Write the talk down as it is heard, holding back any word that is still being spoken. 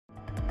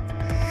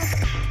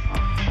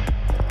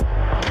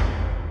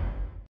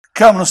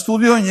Kam në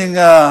studio një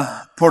nga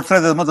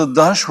portretet më të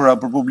dashura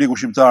për publiku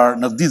shqiptar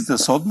në ditët e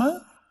sotme,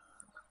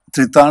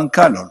 Tritan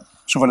Kalo.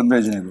 Shumë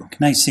faleminderit Gjeniku.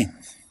 Kënaqësi.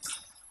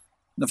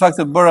 Në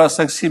fakt e bëra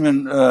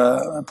saksimin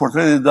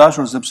portretit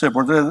dashur sepse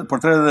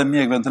portretet e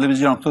mjekëve në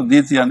televizion këto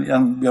ditë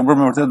janë bërë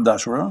me vërtet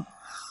dashur,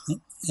 ëh?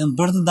 Janë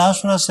bërë të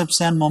dashura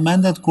sepse janë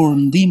momentet kur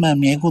ndihma e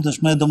mjekut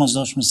është më e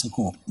domosdoshme se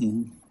kur.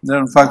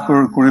 Dhe në fakt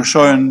kur i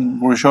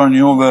shohin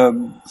juve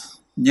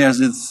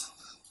njerëzit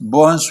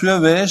bëhen sy e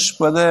vesh,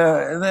 po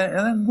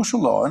edhe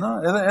ngushullohen,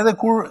 edhe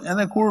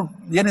kur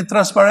jeni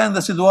transparent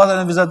dhe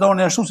situatën e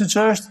vizatoni ashtu siç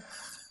është,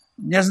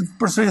 njerëzit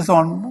përsëri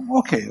thonë,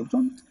 "Okej,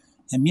 kupton."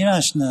 E mira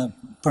është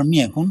për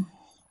mjekun,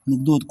 nuk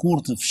duhet kur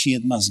të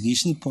fshihet mas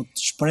gishtit, po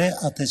të shpreh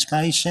atë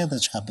çka i sheh dhe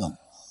çka bën.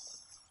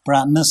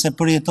 Pra, nëse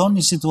përjeton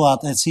një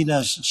situatë e cila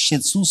është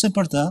shqetësuese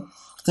për të,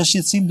 këtë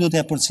shqetësim duhet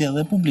ja përcjellë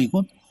dhe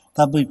publikut,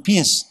 ta bëj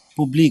pjesë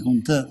publikun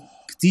të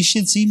këtij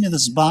shqetësimi dhe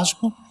së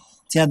bashku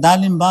t'ja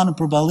dalin mba në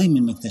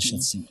përballimin me këtë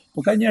shqetësim.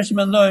 Po ka njerëz që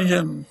mendojnë që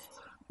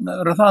në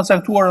rrethana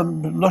caktuara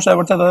ndoshta e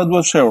vërtetë edhe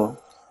duhet fshehur.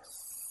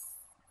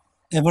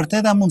 E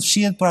vërteta mund të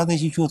fshihet për atë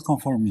që quhet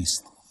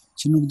konformist,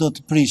 që nuk do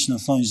të prish në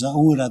thonjza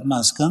ujërat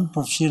mas kënd,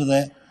 por fshir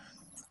dhe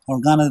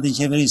organet e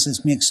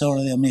qeverisjes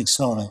mjekësore dhe jo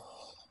mjekësore.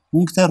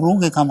 Unë këtë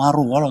rrugë e kam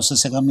harruar ose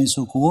se kam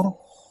nisur kurrë,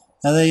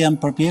 edhe jam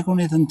përpjekur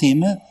në jetën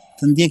time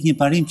të ndjek një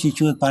parim që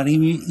quhet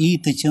parimi i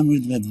të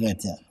qenurit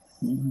vetvetja.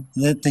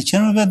 Dhe të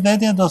qenurit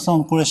vetvetja do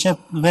thonë kur e shef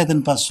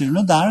veten pasqyrë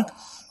në darkë,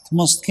 të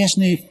mos të kesh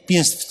një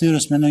pjesë të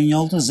fytyrës me në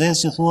njollë të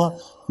zezë që thua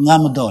nga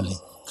më doli.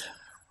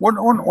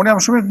 Unë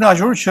jam shumë i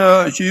kënaqur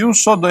që ju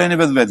sot do jeni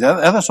vetvetja,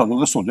 edhe sot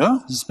në studio.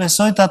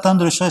 Shpresoj ta të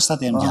ndryshoj sa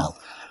të jem gjallë.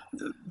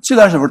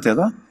 Cila është e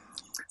vërteta?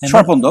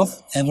 Çfarë po ndodh?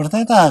 E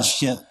vërteta është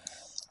që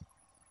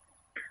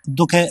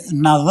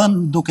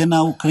duke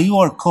na u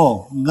krijuar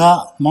kohë nga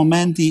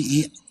momenti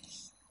i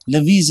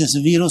lëvizjes së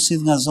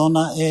virusit nga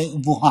zona e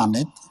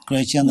Wuhanit,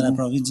 kryeqendra e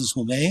provincës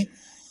Hubei,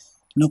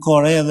 në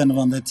Kore dhe në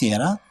vende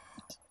tjera,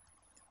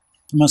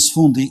 më së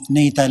fundi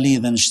në Itali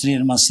dhe në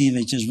shtrirë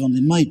masive që është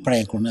vendi më i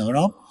prekur në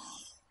Europë,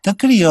 të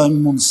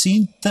krijojmë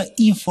mundësinë të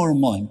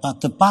informojmë, pa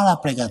të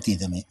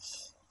parapregatitemi.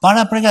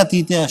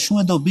 Parapregatitja është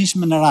shumë e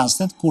dobishme në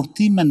rastet kur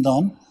ti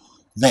mendon,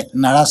 dhe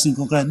në rastin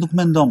konkret nuk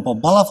mendon, po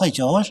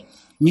ballafaqohesh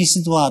me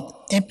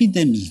situatë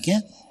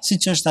epidemike,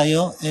 siç është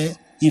ajo e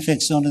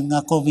infeksionit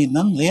nga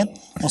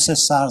COVID-19 ose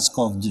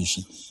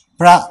SARS-CoV-2.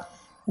 Pra,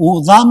 u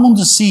dha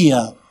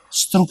mundësia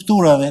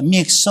strukturave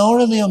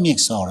mjekësore dhe jo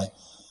mjekësore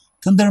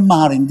të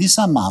ndërmarrin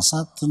disa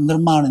masa, të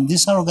ndërmarrin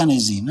disa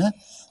organizime,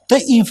 të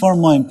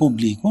informojnë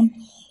publikun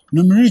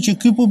në mënyrë që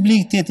ky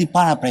publik të jetë i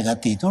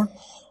parapragatitur,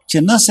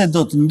 që nëse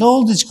do të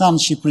ndodhë diçka në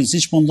Shqipëri,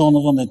 siç po ndodh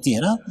në vende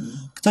tjera,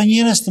 këto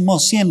njerëz të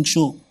mos jenë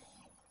kështu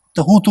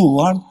të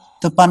hutuar,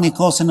 të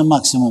panikosen në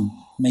maksimum.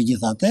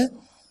 Megjithatë,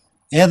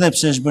 edhe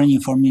pse është bërë një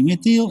informim i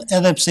tillë,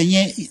 edhe pse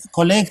një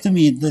kolegë të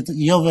mi dhe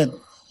jo vetë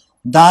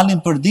dalin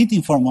për ditë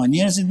informojnë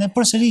njerëzit, ne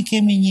përsëri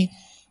kemi një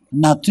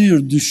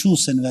natyrë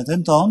dyshuese në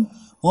veten tonë,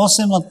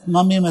 ose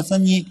më mirë me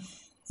thënë një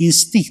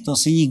instinkt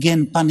ose një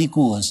gen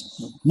panikues.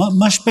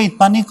 Më shpejt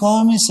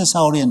panikohemi se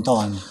sa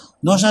orientohemi.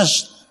 Ndoshta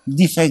është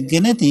defekt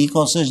genetik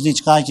ose është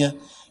diçka që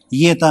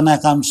jeta na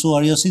ka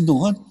mësuar jo si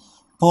duhet,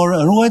 por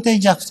ruajtja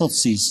e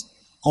gjaktësisë,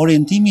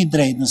 orientimi i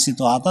drejtë në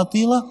situata të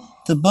tilla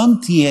të bën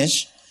të jesh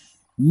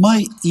më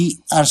i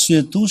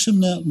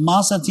arsyetueshëm në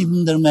masat që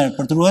të ndërmerr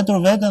për të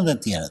ruajtur veten dhe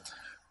të tjerët.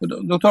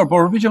 Doktor,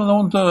 por përpiqem edhe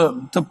unë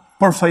të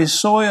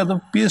përfaqësoj atë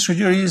pjesë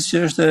shoqërisë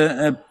që është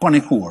e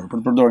panikuar, për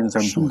të përdorur një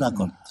term. Shumë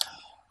dakord.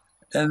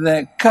 Edhe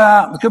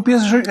kjo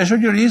pjesë e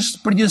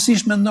shoqërisë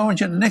përgjithsisht mendon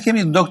që ne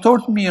kemi doktor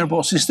të mirë,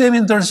 po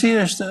sistemi në tërësi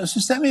është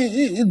sistemi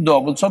i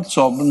dobët,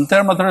 cop në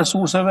terma të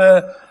resurseve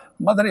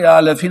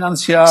materiale,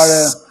 financiare,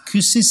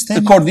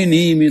 të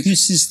koordinimit. Ky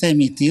sistem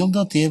i tillë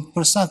do të jetë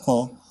për sa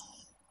kohë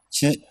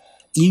që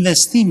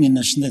investimi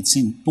në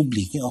shëndetësinë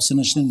publike ose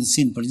në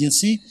shëndetësinë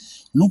përgjithësi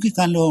nuk i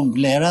kalon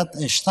vlerat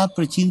e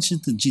 7%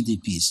 të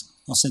GDP-s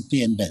ose të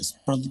PNB-s,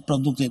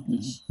 produktit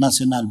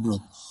nacional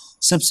brut.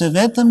 Sepse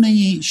vetëm në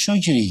një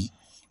shoqëri,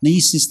 në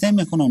një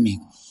sistem ekonomik,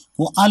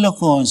 ku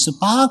alokohen së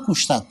paku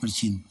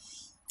 7%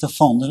 të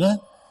fondeve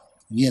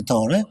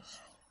vjetore,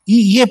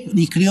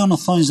 i krijon në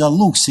thonjza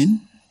luksin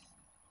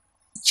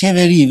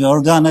qeverive,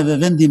 organeve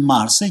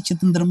vendimmarrëse që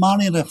të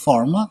ndërmarrin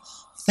reforma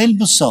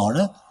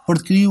thelbësore për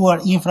të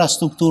krijuar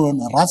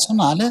infrastrukturën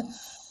racionale,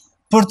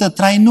 për të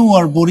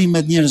trajnuar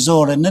burimet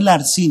njerëzore në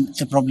lartësinë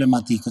e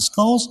problematikës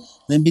kohës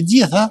dhe mbi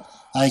gjitha,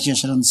 ajo që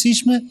është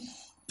rëndësishme,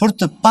 për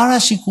të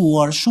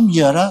parashikuar shumë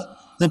gjëra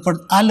dhe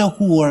për të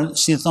alokuar,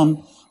 si thon,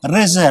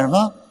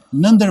 rezerva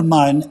në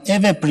ndërmarrjen e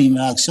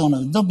veprimeve,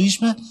 aksioneve të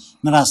dobishme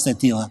në raste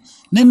të tilla.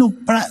 Ne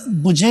nuk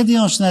buxheti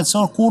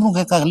shëndetësor kurrë nuk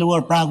e ka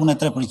kaluar pragun e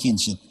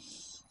 3%.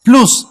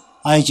 Plus,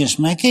 ajo që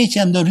është më e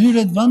keqja,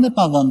 ndërhyrjet vend e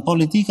pa vend,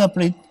 politika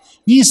prej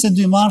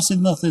 22 marsit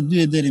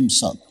 92 deri më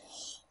sot.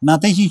 Në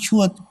atë që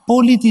quhet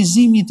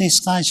politizimi të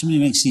skajshëm i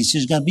mjekësisë, që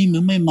është gabimi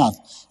më i madh,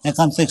 e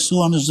kanë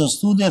theksuar në çdo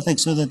studio, e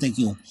theksoj edhe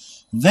tek ju.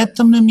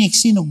 Vetëm në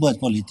mjeksi nuk bëhet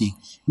politik.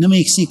 Në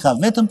mjeksi ka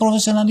vetëm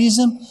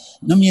profesionalizëm,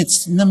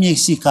 në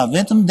mjeksi ka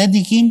vetëm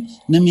dedikim,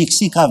 në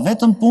mjeksi ka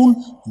vetëm punë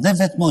dhe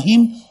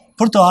vetmohim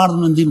për të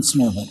ardhur në ndihmë të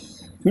smurve.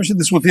 Ky është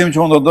diskutim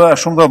që unë do doja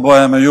shumë të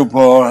bëja me ju,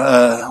 por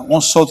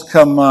unë sot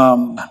kam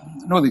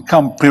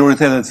kam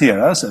prioritete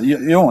tjera,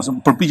 jo,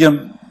 përpiqem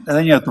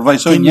edhe një herë të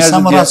vajsoj njerëzit. Sa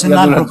më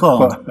racional për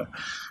kohën.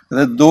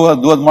 Dhe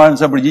duhet marrë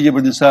disa përgjigje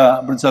për disa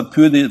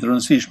pyetje të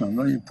rëndësishme,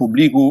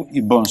 publiku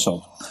i bën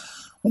sot.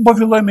 Unë po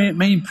filloj me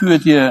një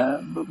pyetje,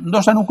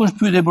 ndoshta nuk është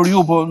pyetje për ju,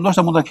 po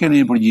ndoshta mund ta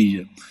keni një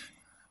përgjigje.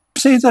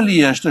 Pse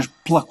Italia është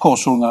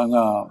pllakosur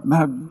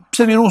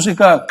pse virusi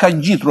ka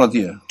ngjitur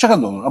atje? Çka ka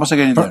ndodhur? Apo se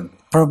keni idenë?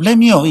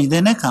 Problemi jo,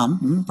 idenë kam.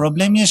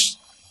 Problemi është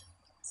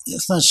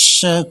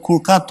thash kur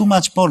ka too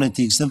much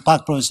politics dhe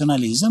pak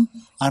profesionalizëm,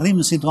 arrim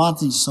në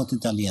situatën që sot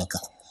Italia ka.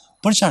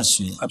 Për çfarë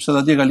arsye? A pse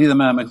atje ka lidhje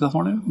me këtë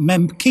thoni? Me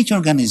keq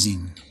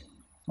organizim.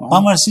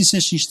 Pavarësisht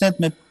se është një shtet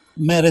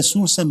me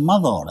resurse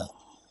madhore.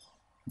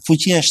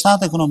 Fuqia e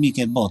 7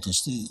 ekonomike e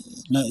botës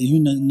në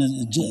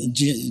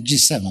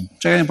G7.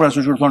 Çka keni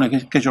parasysh kur thoni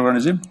keq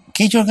organizim?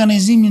 Keq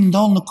organizimi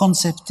ndodh në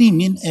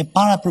konceptimin e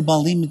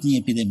parapërballimit të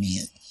një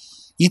epidemie.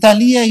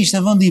 Italia ishte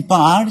vendi i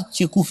parë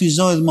që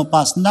kufizoi dhe më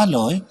pas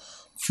ndaloi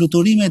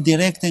fluturime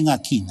direkte nga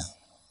Kina.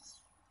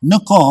 Në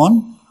kohën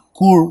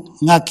kur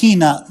nga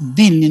Kina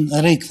dilnin dhe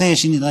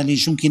riktheheshin Itali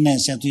shumë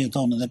kinesë që aty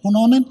jetonin dhe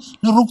punonin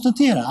në rrugë të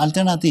tjera,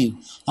 alternativë.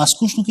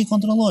 Askush nuk i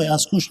kontrolloi,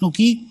 askush nuk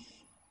i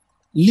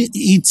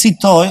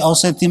citoi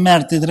ose ti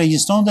merr ti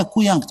regjistronte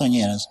ku janë këto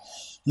njerëz.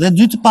 Dhe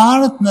dy të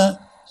parët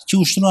që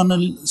ushtruan në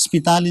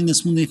spitalin e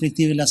smundjeve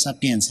infektive La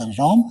Sapienza në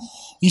Rom,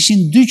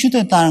 ishin 2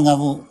 qytetarë nga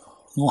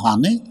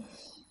Wuhani,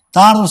 të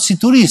ardhur si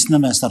turistë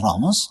në mes të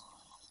Romës,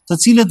 të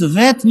cilët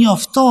vetë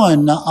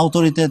njoftohen në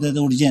autoritetet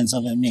e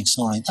urgjencave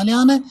mjekësore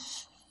italiane,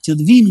 që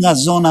të vinë nga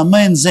zona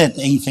më e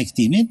nxehtë e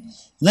infektimit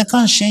dhe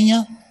kanë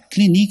shenja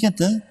klinike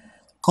të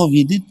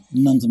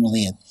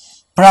COVID-19.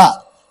 Pra,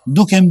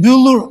 duke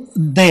mbyllur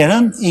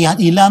derën,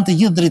 i lanë të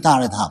gjithë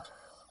dritaret hapë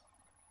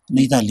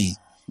në Itali.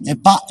 E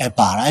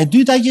para. E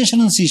dyta që është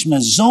rëndësishme,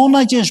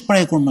 zona që është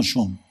prekur më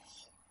shumë,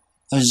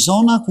 është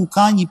zona ku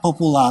ka një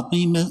popullat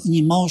me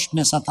një moshë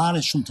mesatare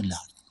shumë të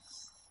lartë.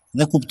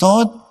 Dhe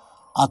kuptohet,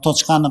 ato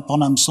që kanë po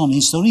na mëson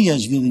historia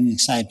e zhvillimit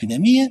të kësaj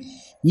epidemie,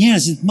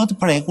 njerëzit më të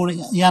prekur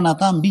janë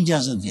ata mbi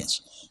 60 vjeç.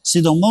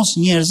 Sidomos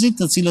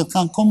njerëzit të cilët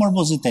kanë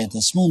komorbozitete,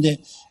 smundje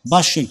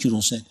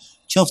bashkëshoqëruese,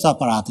 qoftë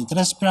aparatit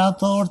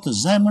respirator, të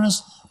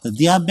zemrës, të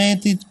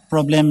diabetit,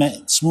 probleme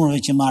të smurëve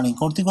që marrin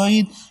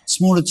kortikoid,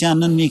 smurët që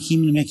janë në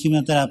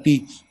kimionterapi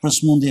për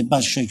smundje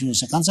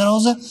bashkëshoqëruese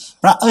kanceroze.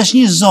 Pra është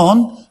një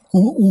zonë ku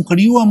u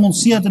krijua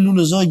mundësia të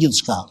lulëzojë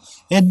gjithçka.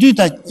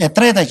 E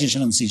treta që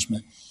është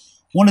rëndësishme.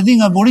 Unë e di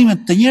nga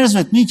burimet të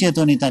njerëzve të mi që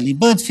jetojnë në Itali,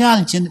 bëhet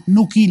fjalë që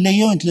nuk i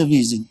lejojnë të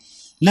lëvizin.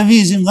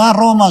 Lëvizin nga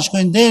Roma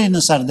shkojnë deri në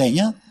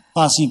Sardenja,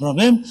 pas një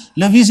problem,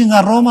 lëvizin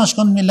nga Roma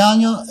shkojnë në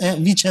Milano e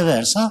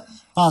viceversa,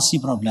 pas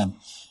një problem.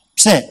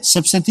 Pse?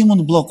 Sepse ti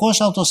mund të bllokosh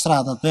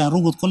autostradat, po janë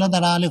rrugët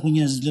kolaterale ku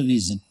njerëzit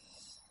lëvizin.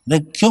 Dhe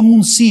kjo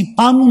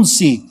pa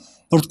mundësi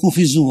për të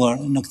kufizuar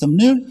në këtë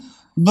mënyrë,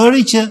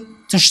 bëri që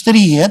të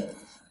shtrihet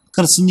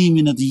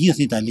kërcënimi në të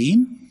gjithë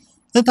Italinë,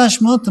 dhe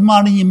tashmë të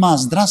marrë një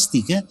masë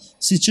drastike,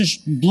 siç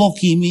është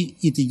bllokimi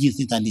i të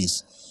gjithë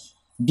Italisë.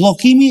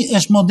 Bllokimi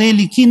është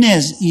modeli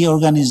kinez i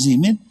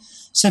organizimit,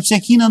 sepse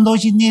Kina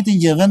ndoqi të njëjtën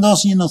gjë,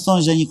 vendosi në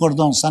thonjë një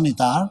kordon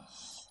sanitar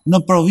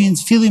në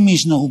provincë,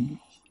 fillimisht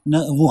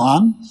në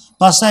Wuhan,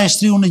 pastaj e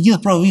shtriu në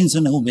gjithë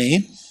provincën e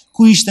Hubei,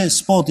 ku ishte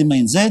spoti më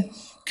i nxehtë,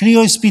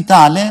 krijoi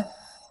spitale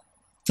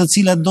të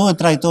cilat duhet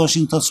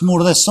trajtoheshin këto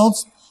smurë dhe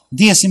sot,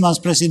 djesim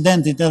as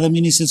presidentit edhe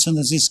ministrit të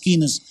shëndetësisë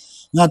Kinës,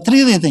 nga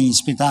 31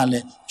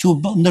 spitale që u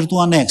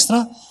ndërtuan ekstra,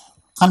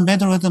 kanë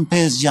mbetur vetëm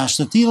 5-6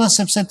 të tilla,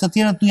 sepse të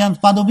tjerat nuk janë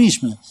të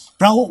padobishme.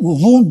 Pra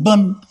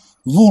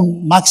vun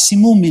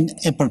maksimumin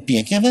e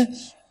përpjekjeve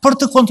për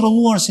të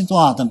kontrolluar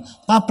situatën,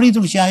 pa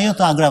pritur që ajo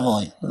të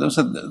agravojë.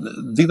 Sepse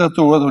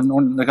diktaturat,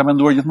 unë e kam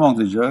menduar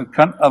gjithmonë këtë gjë,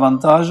 kanë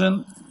avantazhin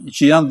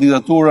që janë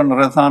diktatura në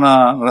rrethana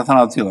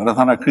të tilla,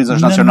 rrethana krizash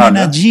nacionale. Në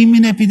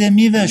menaxhimin e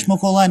epidemive është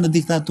më kollaj në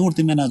diktaturë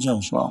të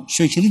menaxhosh.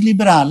 Shoqëritë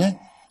liberale,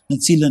 në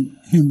cilën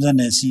hymë dhe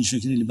ne si një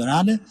shoqëri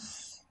liberale,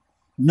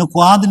 në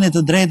kuadrin e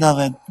të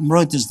drejtave,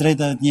 mbrojtjes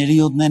drejtave të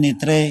njeriut, nëni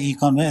 3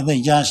 dhe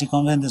 6 i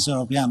konventës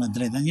europiane të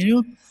drejta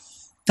njeriut,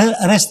 të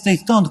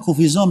restrikton, të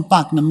kufizon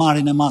pak në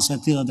marrjen e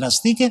masave të tilla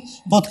drastike,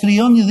 po të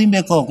krijon një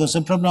dhimbje koke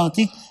ose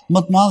problematik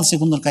më të madhe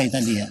se kundër ka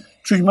Italia.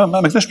 Kështu që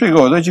me këtë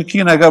shpjegohet që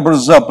Kina e ka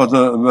bërë zap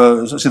atë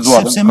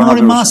situatën. Sepse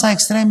mori masa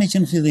ekstreme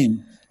që në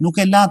fillim, nuk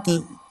e la të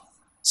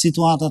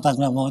situata të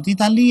agravohet.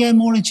 Italia e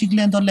mori çik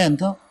lento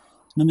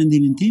në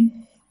mendimin tim.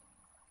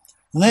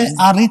 Dhe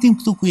arritim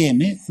këtu ku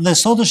jemi, dhe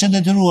sot është e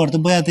detyruar të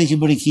bëjë atë që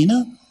bëri Kina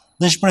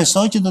dhe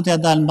shpresoj që do t'ja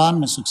dalë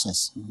mban me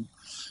sukses.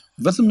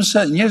 Vetëm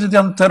se njerëzit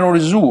janë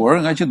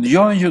terrorizuar nga që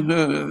dëgjojnë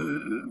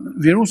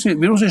që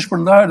virusi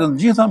shpërndahet në të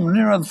gjitha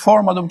mënyrat,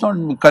 forma,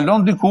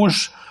 kalon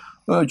dikush,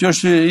 që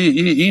është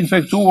i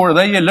infektuar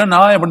dhe ai e lën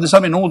ajër për disa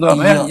minuta,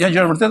 janë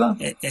gjëra vërteta?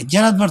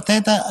 Gjërat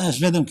vërteta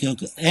është vetëm kjo.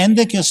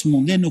 Ende kjo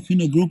smundje nuk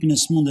hyn në grupin e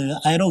smundjeve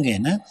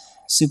aerogene,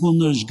 sikur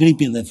është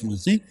gripi dhe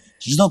fruthi,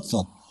 çdo të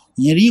thotë.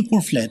 Njeriu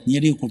kur flet,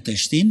 njeriu kur të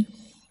shtin,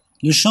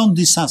 lëshon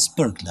disa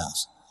spërkla.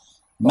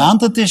 Me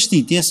anë të të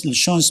shtitjes,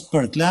 lëshon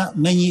spërkla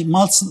me një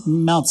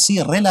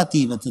maltësi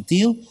relative të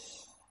tillë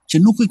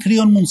që nuk i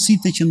krijon mundësi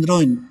të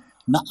qëndrojnë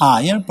në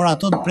ajër, por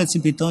ato të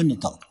precipitojnë në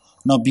tokë.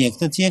 Në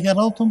objektet që e ke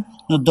rrotum,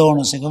 në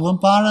dorën se ka vënë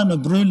para, në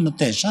bryl, në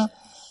tesha,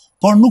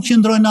 por nuk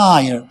qëndrojnë në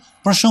ajër.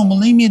 Për shembull,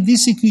 në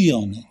mjedisi ky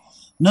jone,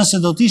 nëse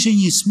do të ishte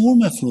një smur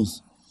me fruth,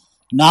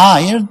 në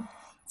ajër,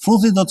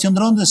 fruthi do të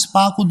qëndronte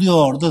spaku 2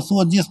 orë, do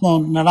thuhet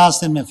gjithmonë në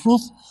raste me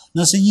fruth,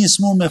 nëse një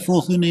smur me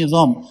fruth hyn në një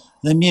dhomë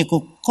dhe mjeku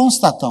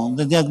konstaton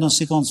dhe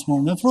diagnostikon smur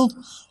me fruth,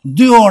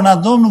 2 orë në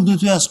dhomë nuk do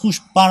të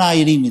askush para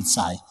ajrimit të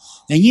saj.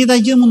 E njëjta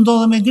gjë mund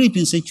ndodhe me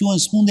gripin, se quhen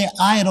smundje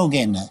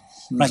aerogene,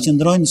 pra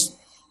qëndrojnë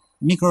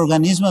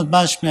mikroorganizmat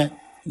bashkë me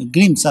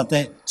grimcat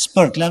e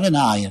spërklave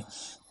në ajër.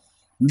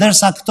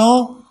 Ndërsa këto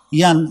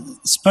janë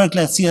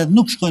spërkla të cilat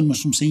nuk shkojnë më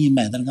shumë se 1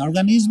 metër nga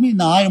organizmi,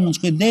 në ajër mund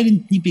shkojnë deri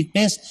në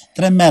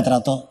 1.5-3 metra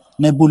ato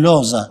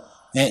nebuloza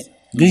e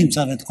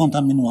grimcave të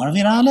kontaminuar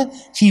virale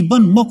që i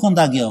bën më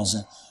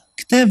kontagioze.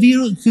 Ky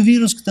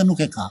virus këtë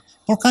nuk e ka,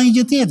 por ka një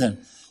gjë tjetër.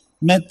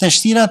 Me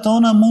teshtirat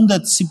tona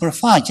mundet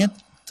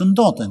sipërfaqet të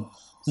ndoten.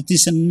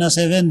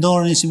 Nëse vën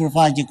dorën në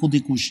sipërfaqe ku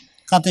dikush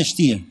ka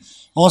teshtirë,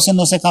 ose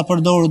nëse ka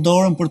përdorur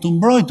dorën për të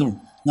mbrojtur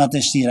nga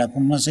teshtira,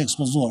 kur nëse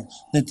ekspozuar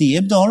dhe ti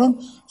jep dorën,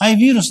 ai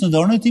virus në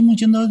dorën e ti mund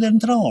qëndrojë deri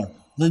në 3 orë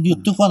dhe ju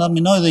të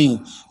kontaminojë dhe ju.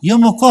 Jo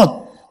më kot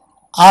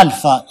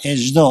alfa e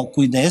çdo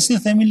kujdesi,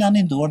 themi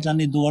lani duart,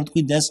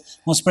 kujdes,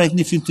 mos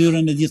prekni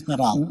fytyrën e gjithë me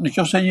radhë.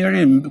 Nëse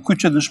njëri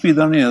kyçet në shtëpi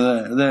tani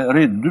dhe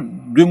rrit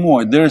 2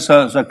 muaj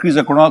derisa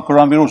kriza e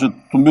koronavirusit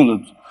të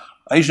mbyllet,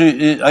 ai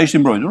ishte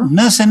i mbrojtur?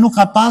 Nëse nuk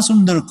ka pasur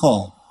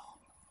ndërkohë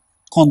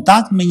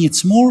kontakt me një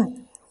cmur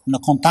në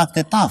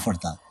kontakte të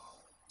afërta,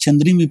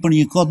 qëndrimi për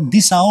një kohë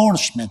disa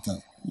orësh me të,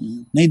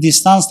 në një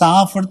distancë të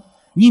afërt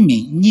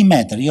 1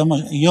 metër,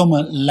 jo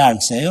më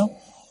larg se ajo,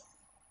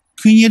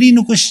 ky njeri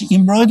nuk është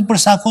i mbrojtur për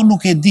sa kohë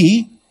nuk e di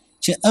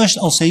që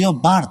është ose jo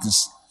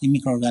bartës i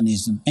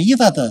mikroorganizmit.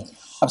 Megjithatë,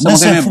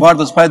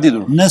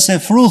 nëse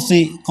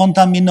fruthi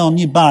kontaminon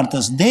një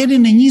bartës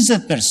deri në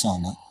 20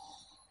 persona,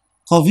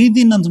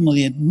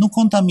 COVID-19 nuk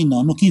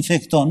kontaminon, nuk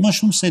infekton më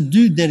shumë se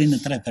 2 deri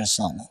në 3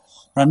 persona.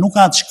 Pra nuk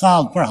ka atë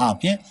shkallë për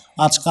hapje,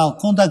 atë shkallë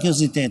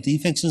kontagioziteti,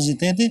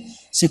 infekcioziteti,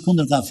 si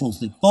kundër ka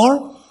fruthit.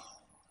 Por,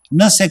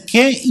 nëse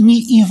ke një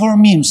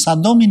informim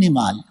sado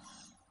minimal,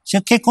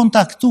 që ke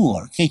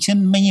kontaktuar, ke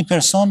qenë me një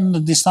person në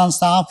distancë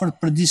të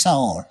afërt për disa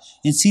orë,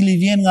 i cili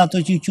vjen nga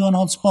ato që quhen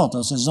hotspot,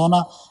 ose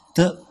zona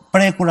të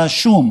prekura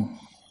shumë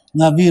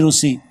nga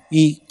virusi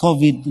i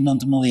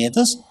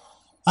COVID-19,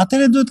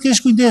 atëherë duhet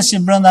kesh kujdes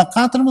që brenda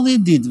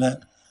 14 ditëve,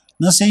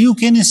 nëse ju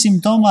keni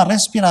simptoma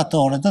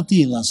respiratore të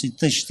tilla si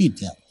të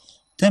shtitja,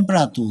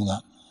 temperatura,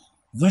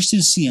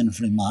 vështirësi në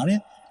frymarrje,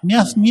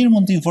 mjaft mirë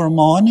mund të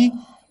informoheni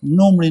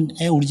numrin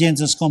e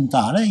urgjencës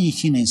kombëtare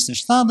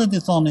 127 dhe t'i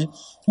thoni,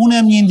 unë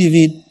jam një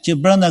individ që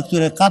brenda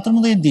këtyre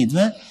 14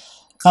 ditëve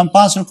kam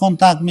pasur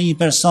kontakt me një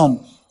person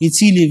i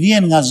cili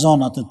vjen nga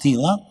zona të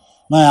tilla,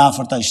 më e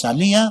afërta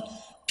Italia,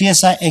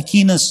 pjesa e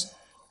Kinës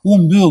u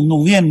mbyll,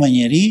 nuk vjen më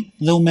njeri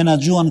dhe u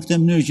menaxhuan në këtë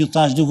mënyrë që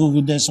thash duke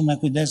kujdesur me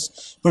kujdes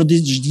për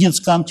gjithë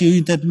skam që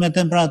hytet me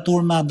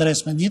temperaturë, me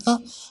adresë, me gjitha,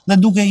 dhe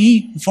duke i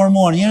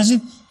informuar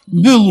njerëzit,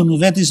 mbyllun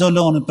vetë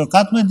izolohen për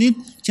 14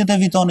 ditë që të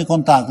evitoni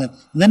kontaktet.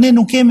 Dhe ne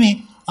nuk kemi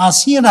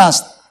asnjë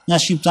rast nga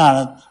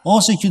shqiptarët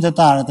ose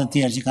qytetarët e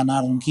tjerë që kanë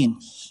ardhur në Kinë,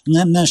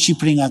 në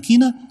Shqipëri nga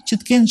Kina, që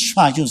të kenë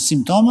shfaqur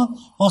simptoma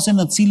ose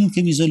në cilin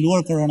kemi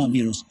izoluar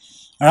koronavirus.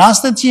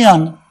 Rastet që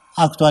janë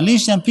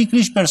aktualisht janë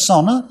pikërisht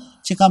persona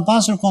që kanë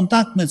pasur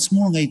kontakt me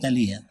smur nga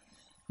Italia,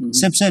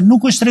 sepse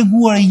nuk është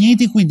treguar i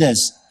njëjti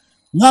kujdes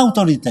nga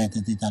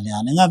autoritetet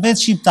italiane, nga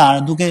vetë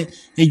shqiptarët, duke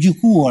e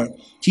gjykuar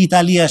që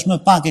Italia është më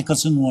pak e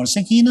kërcënuar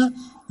se Kina,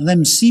 dhe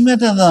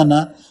mësimet e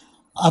dhëna,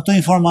 ato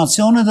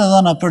informacionet e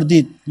dhëna për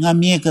ditë nga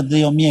mjekët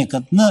dhe jo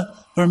mjekët në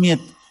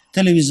përmjet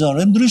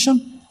televizorëve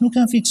ndryshëm, nuk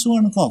janë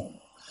fiksuar në kohë.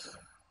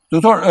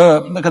 Doktor,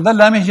 në këtë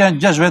lajme që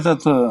janë 6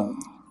 vetët të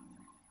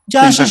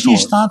 6 është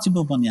një shtatë që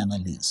po bën një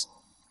analizë.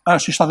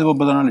 Është i shtati po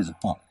bëhet analizë?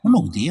 Po,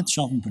 nuk dihet,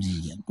 shohim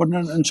përgjigjen. Por në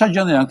çfarë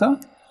gjendje janë këta?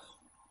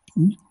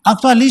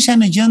 Aktualisht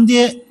janë në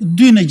gjendje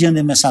 2 në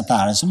gjendje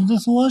mesatare, se mund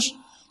të thuash,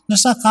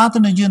 ndërsa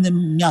 4 në gjendje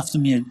mjaft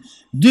të mirë.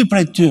 2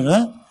 prej tyre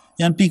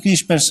janë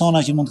pikërisht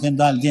persona që mund të kenë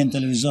dalë dje në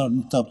televizor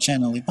në Top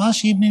Channel i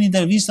pash, i jepnin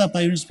intervista pa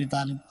hyrë në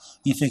spitalin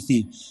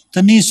infektiv.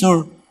 Të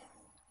nisur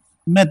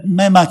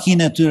me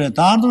makinë e tyre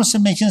të ardhur,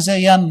 se meqense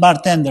janë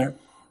bartender,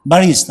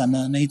 barista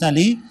në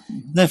Itali,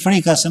 dhe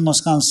frika se mos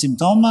kanë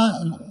simptoma,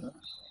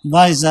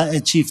 vajza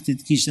e çiftit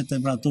kishte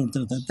temperaturë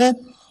 38,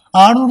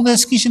 ardhur dhe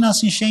s'kishin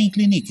asnjë shenjë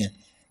klinike,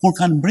 kur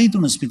kanë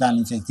mbritur në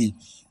spitalin infektiv.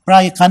 Pra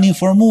kanë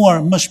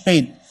informuar më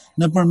shpejt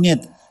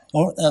nëpërmjet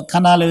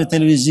kanaleve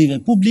televizive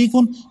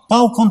publikun, pa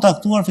u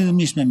kontaktuar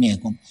fillimisht me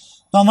mjekun.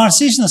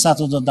 Pavarësisht nëse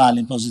ato do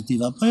dalin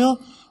pozitive apo jo,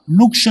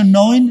 nuk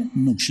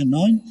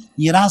shënojnë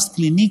një rast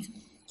klinik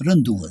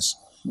rëndues.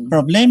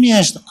 Problemi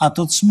është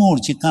ato të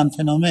smurë që kanë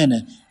fenomene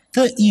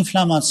të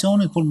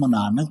inflamacionit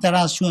pulmonar, në këtë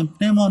rast quhen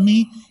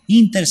pneumoni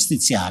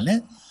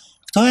intersticiale.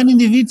 Këto janë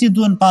individ që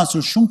duhen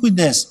pasur shumë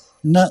kujdes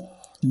në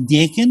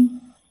ndjekjen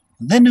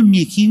dhe në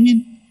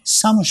mjekimin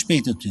sa më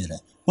shpejt të tyre,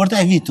 për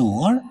të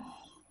evituar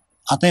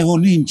atë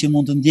evoluim që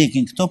mund të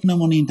ndjekin këto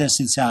pneumoni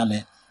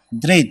intersticiale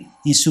drejt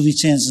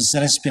insuficiencës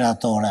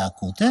respiratore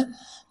akute,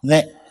 dhe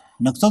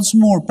në këto të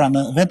smurë, pra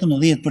në vetëm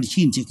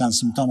 10% që kanë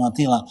simptoma të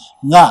tilla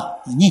nga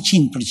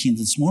 100%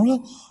 të smurëve,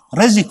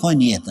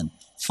 rrezikojnë jetën.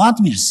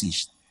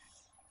 Fatmirësisht,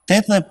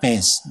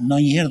 85,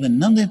 ndonjëherë dhe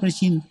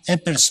 90% e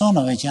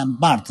personave që janë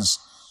bartës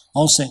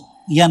ose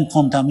janë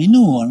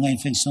kontaminuar nga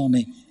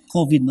infeksioni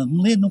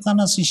COVID-19 nuk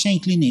kanë asnjë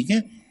shenjë klinike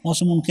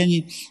ose mund të kenë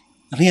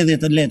një rrjedhje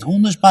të lehtë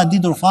hundesh pa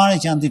ditur fare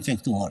që janë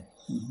infektuar.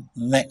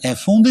 Dhe e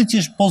fundit që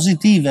është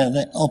pozitive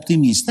dhe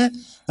optimiste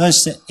është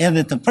se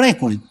edhe të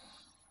prekurit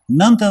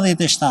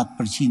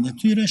 97% e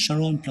tyre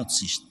shërohen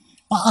plotësisht.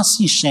 Pa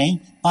asnjë shenjë,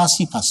 pa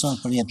asnjë pasojë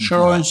për jetën.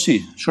 Shërohen si?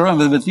 Shërohen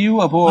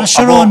vetvetiu apo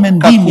shërohen me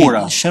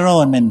ndihmë?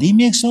 Shërohen me ndihmë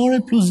mjekësore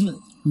plus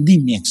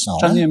ndihmë mjekësore.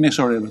 Çfarë ndihmë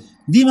mjekësore?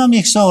 Ndihma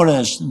mjekësore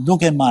është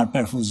duke marrë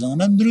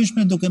perfuzione të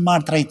ndryshme, duke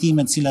marrë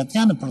trajtime të cilat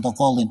janë në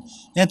protokollin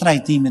e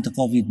trajtimit të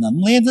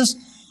COVID-19-s,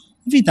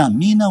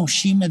 vitamina,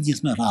 ushqime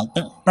gjithë me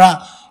radhë. Pra,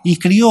 i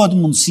krijohet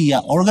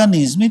mundësia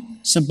organizmit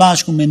së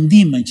bashku me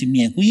ndihmën që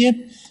mjeku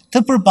jep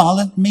të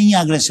përballet me një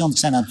agresion të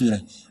kësaj natyre.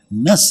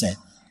 Nëse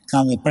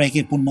kanë dhe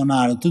prekje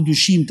pulmonare të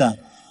dyshimta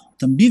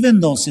të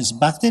mbivendosjes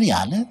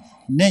bakteriale,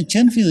 ne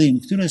që në fillim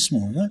këtyre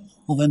smurëve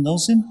u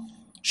vendosim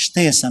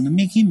shtesa në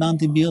mjekim me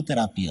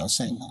antibioterapi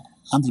ose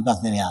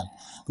antibakterial.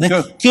 Dhe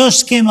kjo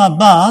është skema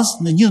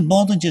bazë në gjithë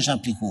botën që është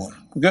aplikuar.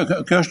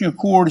 Kjo është një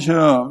kurë që,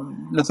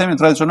 le themi,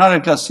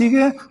 tradicionale,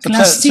 klasike,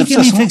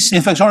 sepse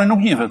infeksioni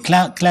nuk njihet.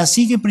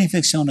 Klasike për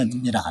infeksionet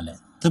virale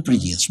të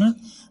përgjithshme,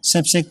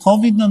 sepse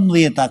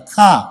COVID-19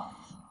 ka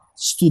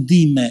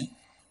studime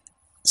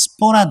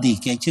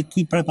sporadike që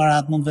ky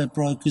preparat mund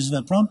veprojë, ky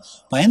s'vepron,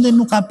 po ende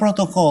nuk ka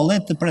protokolle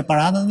të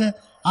preparateve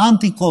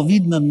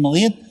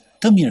anti-COVID-19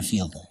 të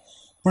mirëfillte.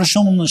 Për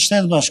shembull, në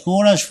Shtetet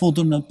Bashkuara është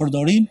futur në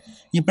përdorim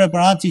një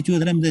preparat që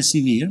quhet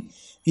remdesivir,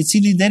 i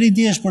cili deri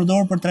dje është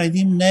përdorur për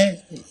trajtimin e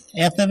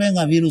etheve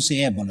nga virusi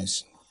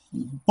ebolës.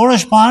 Por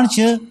është parë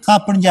që ka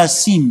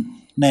përngjasim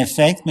në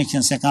efekt,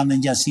 meqense kanë dhe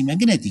ngjasime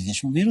genetike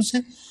shumë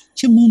viruse,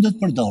 që mundet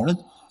përdoret,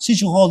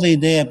 siç u hodhe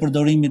ideja e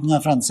përdorimit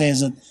nga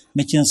francezët,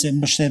 meqense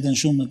mbështeten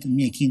shumë në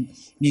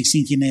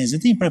mjekësinë kineze,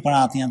 një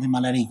preparat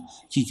antimalarik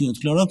që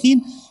quhet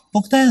klorokin,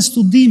 po këta janë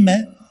studime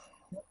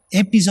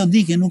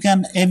epizodike, nuk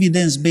janë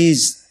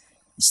evidence-based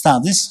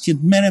studies që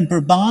të merren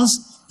për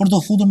bazë për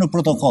të futur në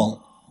protokoll.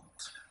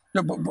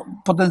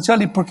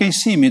 Potenciali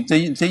përkeqësimit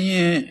të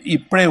një i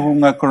prehur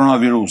nga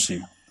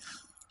koronavirusi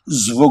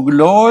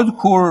zvoglohet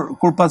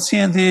kur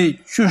pacienti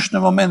qysh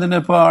në momentin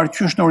e parë,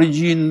 qysh në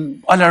origjinë,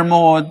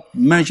 alarmohet,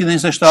 merr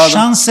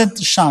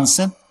 127.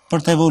 Shanset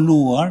për të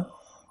evoluar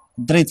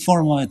drejt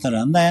formave të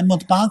rënda janë më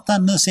të pakta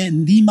nëse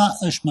ndihma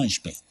është më e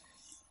shpejtë.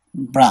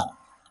 Pra,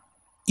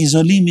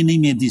 izolimi në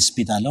mjedis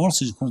spitalor,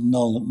 siç kur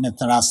ndodh me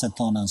të rastet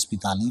tona në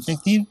spitalin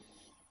infektiv,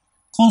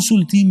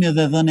 konsultimi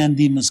dhe dhënia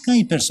ndihmës nga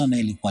i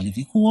personeli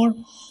kualifikuar,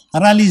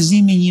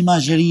 realizimi një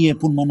imazherie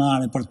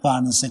pulmonare për të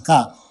parë nëse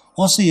ka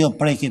ose jo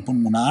prekje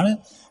pulmonare.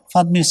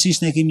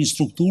 Fatmirësisht ne kemi një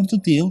strukturë të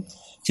tillë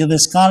që dhe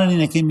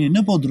skanerin e kemi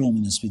në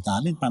podrumin e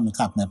spitalit, pra në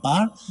katën e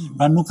parë,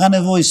 pra nuk ka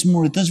nevojë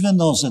smuri të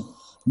zhvendoset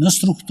në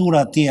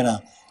struktura të tjera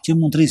që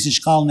mund të rrisi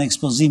shkallën e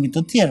ekspozimit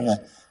të tjerëve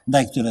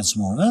ndaj këtyre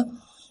smurëve,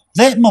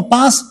 dhe më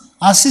pas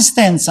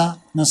asistenca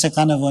nëse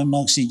ka nevojë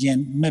me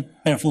oksigjen, me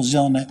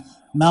perfuzione,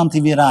 me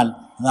antiviral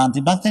dhe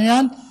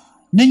antibakterial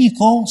në një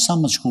kohë sa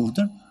më të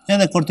shkurtër,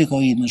 edhe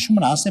kortikoid në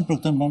shumë raste për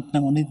këtë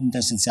pneumonit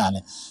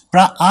intersticiale.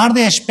 Pra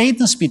ardhja e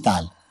shpejtë në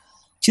spital,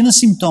 që në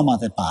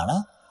simptomat e para,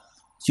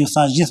 që ju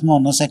thash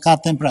gjithmonë nëse ka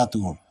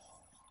temperaturë,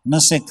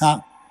 nëse ka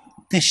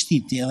të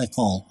shtiti edhe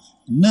kollë,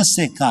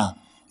 nëse ka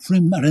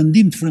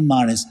rëndim të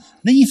frymarrjes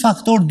dhe një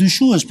faktor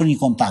dyshues për një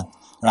kontakt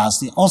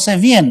rasti, ose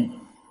vjen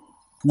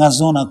nga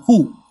zona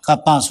ku ka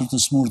pasur të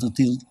smurë të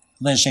tillë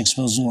dhe është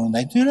ekspozuar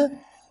ndaj tyre,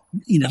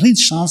 i rrit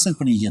shanset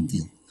për një gjë të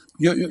tillë.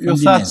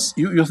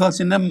 Ju thatë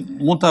si ne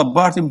mund ta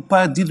bartim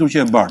pa e ditur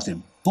që e bartim.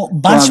 Po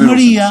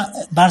barçmëria.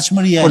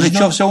 Po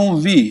nëse unë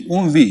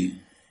vi.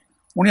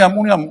 Unë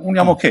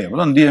jam okay,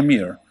 do ndihem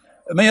mirë.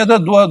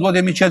 Megjithatë dua të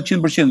jemi qetë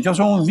 100%.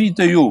 Nëse unë vi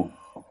te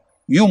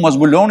ju ma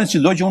zbuloni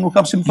sido që unë nuk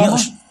kam simptoma.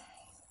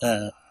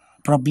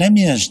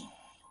 Problemi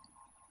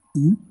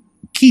është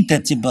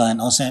kitet që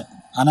bëhen ose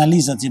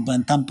analizat që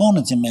bëhen,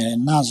 tamponet që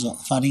merren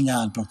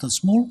nasofaringal për këtë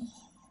smurë,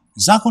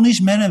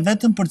 zakonisht merren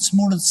vetëm për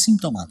smurët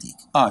simptomatik.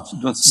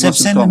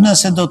 Sepse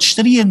nëse do të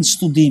shtrihen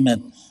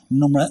studimet,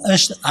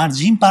 është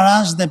argjim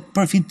parash dhe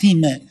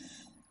përfitime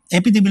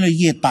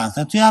epidemiologjie të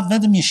pakta, të jap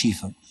vetëm një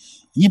shifër.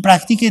 Një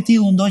praktikë e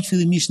tillë u ndoq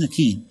fillimisht në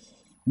Kinë.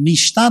 Mbi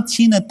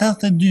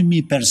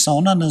 782.000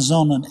 persona në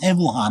zonën e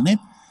Wuhanit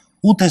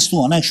u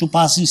testuan, kështu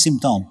pasin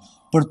simptom,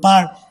 për të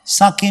parë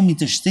sa kemi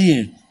të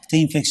shtrirë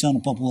këtë infeksion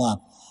në popullat.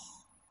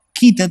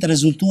 kitet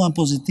rezultuan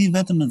pozitiv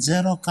vetëm në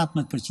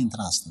 0,14%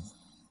 rasteve.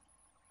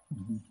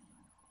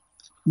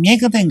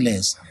 Mjekët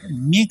anglez,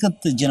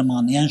 mjekët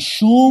gjerman janë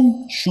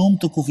shumë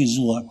të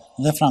kufizuar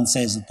dhe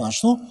francezët po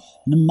ashtu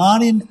në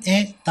marrjen e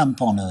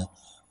tamponeve.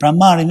 Pra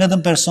marrin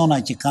vetëm persona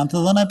që kanë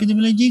të dhëna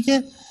epidemiologjike,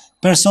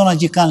 persona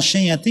që kanë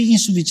shenja të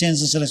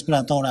insuficiencës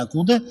respiratore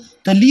akute,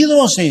 të lidhur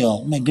ose jo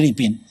me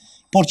gripin,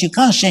 por që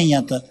kanë shenja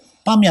të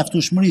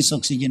pamjaftueshmërisë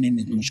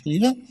oksigjenimit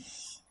mushkërive,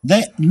 dhe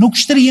nuk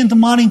shtrihen të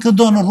marrin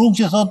këdo në rrugë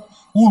që thot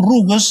unë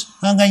rrugës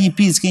nga një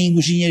picë ke një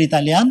gushinjer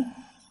italian,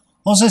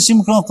 ose si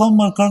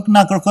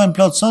na kërkojnë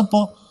plot sot,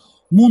 po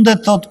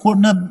mundet thot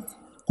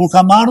kur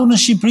ka marru në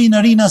Shqipëri në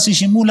rina si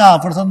shimula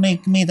afër, thot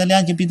me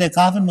italian që pite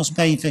kafen, mos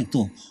ka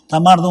infektu, ta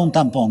marrë dhe unë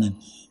tamponin.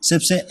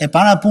 Sepse e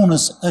para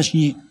punës është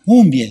një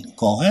humbje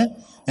kohe,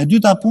 e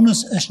dyta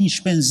punës është një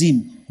shpenzim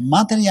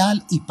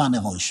material i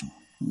panevojshëm.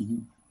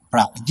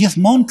 Pra,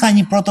 gjithmonë ka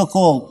një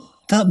protokoll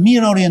të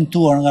mirë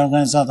orientuar nga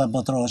Organizata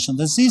Botërore e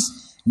Shëndetësisë,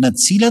 në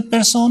cilët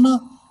persona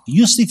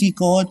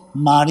justifikohet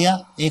marrja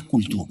e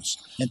kulturës,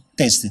 e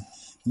testit.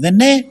 Dhe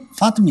ne,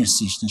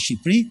 fatmirësisht në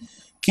Shqipëri,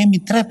 kemi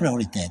 3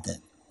 prioritete.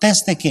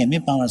 Teste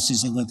kemi,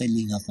 pavarësisht se gojtë e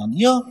liga thonë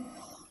jo,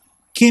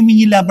 kemi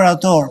një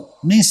laborator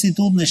në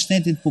Institutin e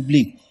Shtetit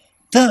Publik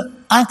të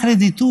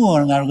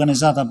akredituar nga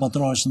Organizata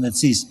Botërore e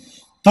Shëndetësisë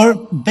për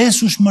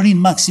besueshmërinë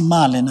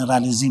maksimale në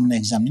realizimin e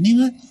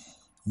ekzaminimeve,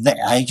 dhe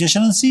ajo që është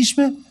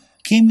rëndësishme,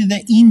 kemi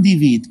dhe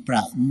individ,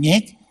 pra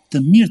mjek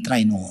të mirë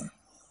trajnuar.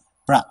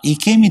 Pra, i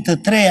kemi të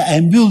treja e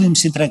mbyllim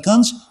si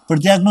trekëndsh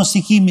për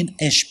diagnostikimin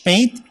e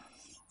shpejt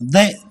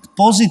dhe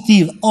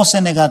pozitiv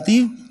ose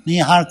negativ në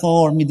një harë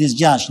kohor midis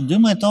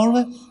 6-12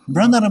 orëve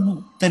brenda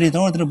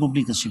territorit të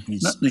Republikës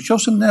Shqipërisë. Në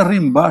qoftë se ne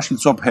rrim bashkë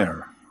një copë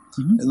herë,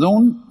 dhe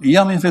unë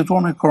jam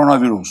infektuar me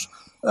koronavirus,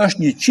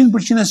 është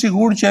 100% e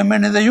sigurt që e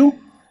merrni dhe ju,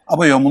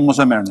 apo jo, mund mos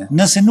e merrni?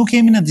 Nëse nuk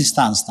jemi në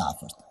distancë të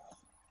afërt.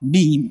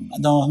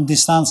 Në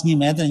distancë 1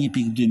 metër,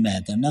 1,2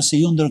 metër. Nëse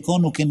ju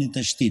ndërkohë nuk keni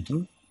të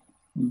shtitur,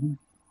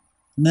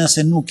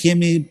 nëse nuk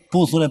kemi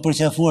puthur e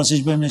përqafuar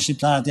si që bëjmë në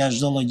shqiptarët jashtë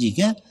çdo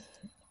logjike,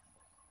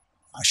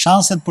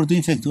 shanset për të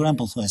infektuar janë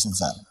pothuajse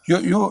zero.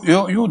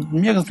 Ju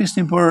mjekët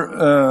flisnin për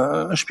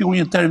shpjeguar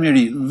një term i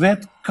ri,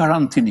 vet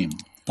karantinim.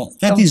 Po,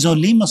 vet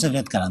izolim ose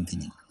vet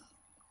karantinim?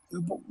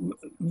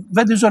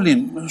 Vet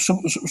izolim.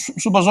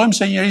 Supozojmë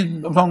se njëri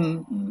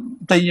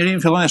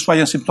fillon të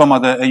shfaqet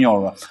simptomat e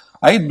njohura.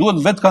 Ai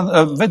duhet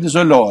vet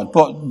izolohet,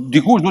 po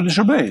dikush duhet të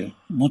shërbejë.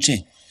 Muçi.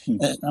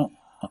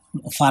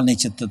 Falni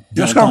që të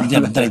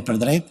dërgoj drejt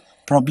për drejt.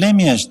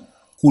 Problemi është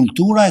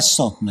kultura e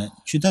sotme,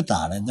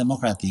 qytetare,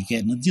 demokratike,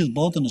 në gjithë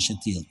botën është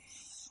e tillë.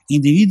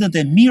 Individët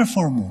e mirë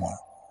formuar,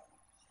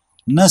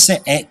 nëse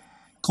e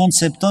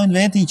konceptojnë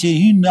vetin që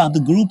hynë në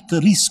atë grup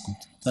të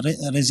riskut, të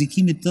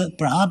rrezikimit të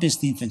përhapjes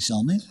të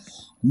infeksionit,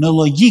 në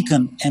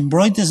logjikën e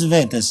mbrojtjes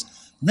vetes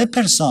dhe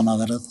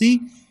personave rreth tij,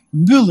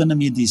 mbyllen në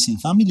mjedisin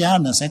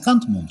familjar nëse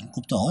kanë të mundur,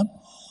 kuptohet,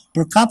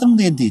 për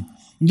 14 ditë.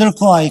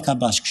 Ndërkohë ai ka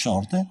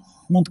bashkëshorte,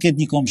 mund të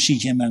ketë një komshi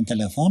që e merr në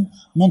telefon,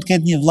 mund të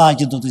ketë një vllaj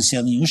që do të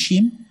sjellë një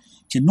ushqim,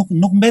 që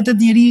nuk mbetet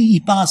njëri i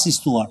pa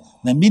asistuar.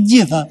 Dhe mbi të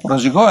gjitha,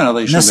 rrezikojnë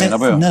ata i shërbejnë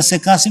apo jo? Nëse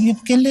ka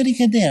ke leri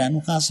ke dera,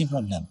 nuk ka asnjë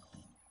problem.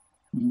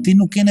 Ti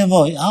nuk ke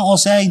nevojë,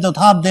 ose ai do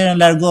të hap derën,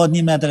 largohet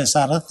 1 metër e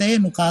sa rreth teje,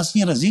 nuk ka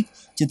asnjë rrezik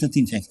që të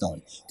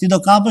infektojë. Ti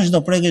do kapësh, do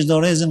prekësh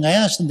dorezën nga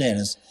jashtë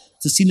derës,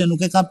 të cilën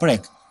nuk e ka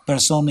prek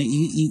personi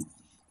i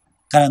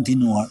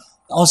karantinuar,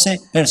 ose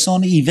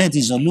personi i vet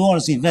izoluar,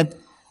 ose i vet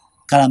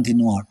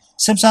karantinuar.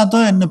 Sepse ato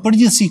në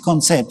përgjithësi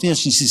koncepti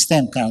është një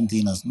sistem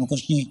karantinës, nuk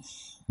është një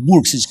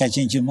burg siç ka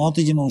qenë që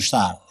moti që me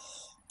ushtar.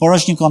 Por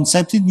është një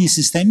koncepti, një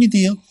sistem i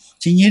tillë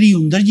që njeriu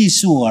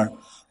ndërgjegjësuar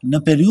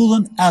në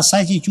periudhën e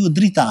asaj që quhet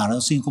dritare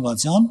ose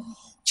inkubacion,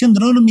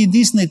 qëndron në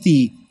mjedisin e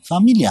tij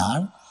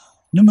familjar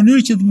në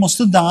mënyrë që të mos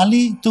të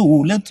dali, të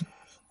ulet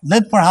dhe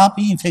të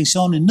përhapi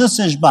infeksionin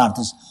nëse është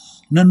bartës.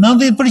 Në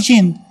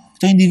 90%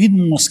 këto individ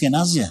mos kenë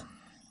asgjë.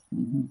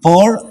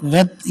 Por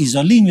vet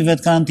izolimi, vet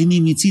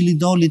karantinimi i cili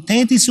doli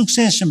teti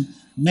suksesshëm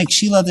me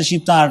këshillat e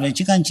shqiptarëve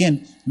që kanë qenë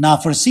në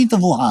afërsi të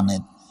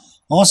Wuhanit,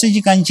 ose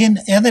që kanë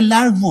qenë edhe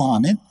larg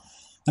Wuhanit,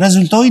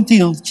 rezultoi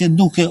tillë që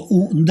duke u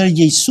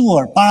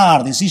ndërgjegjësuar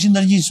paraardhjes, ishin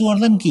ndërgjegjësuar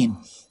dhe në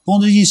Kinë, po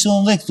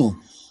ndërgjegjësuan dhe këtu,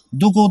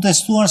 duke u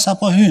testuar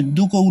sapo hyn,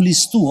 duke u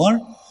listuar,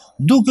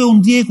 duke u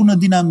ndjekur në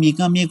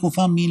dinamikë nga mjeku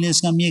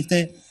familjes, nga mjekët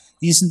e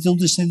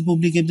Institutit të Shtetit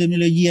Publik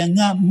Epidemiologjia,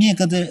 nga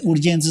mjekët e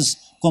urgjencës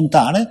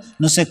kombëtare,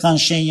 nëse kanë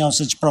shenja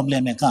ose që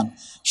probleme kanë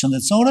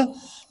shëndetësore,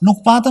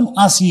 nuk patëm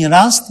asnjë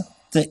rast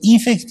të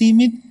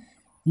infektimit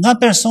nga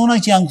persona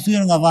që janë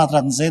kthyer nga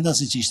vatrat nxehta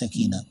siç ishte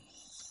Kina.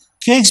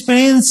 Kjo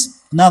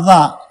eksperiencë na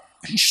dha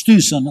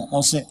shtysën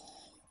ose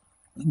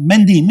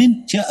mendimin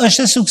që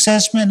është e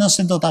suksesshme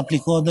nëse do të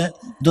aplikohet,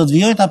 do të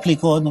vijojë të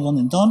aplikohet në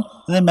vendin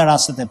tonë dhe me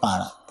rastet e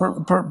para.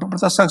 Për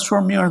ta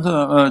saktuar mirë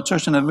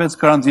çështjen e vet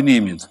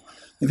karantinimit.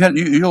 Në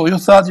fjalë, ju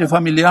thatë që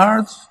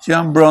familjarët që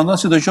janë brenda,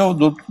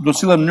 sidoqoftë do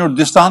sillen në mënyrë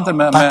distante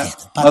me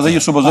edhe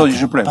ju supozohet që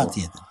është prekur.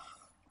 Patjetër.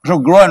 Për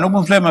shembull, gruaja nuk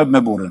mund të flet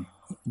me burrin.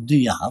 2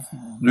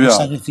 javë.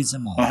 Sakrificë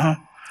e madhe.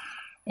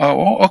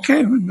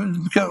 Okej,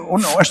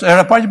 është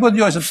era parë që po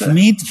dëgjoj sepse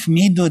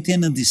Fëmijët duhet të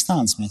jenë në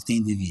distancë me këtë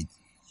individ.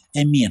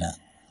 E mira.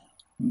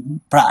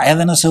 Pra,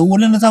 edhe nëse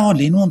ulen në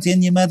tavolinë, mund të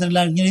jenë 1 metër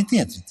larg njëri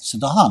tjetrit, se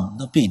do hanë,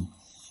 do pinë.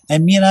 E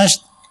mira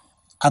është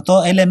ato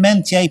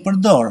element që ai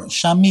përdor,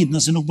 shamit,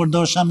 nëse nuk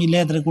përdor shami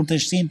letre kur të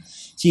shtin,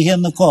 që i hedh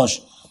në kosh,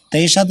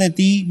 teshat e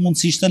tij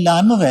mundësisht të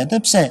lahen më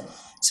vete, pse?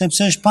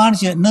 Sepse është parë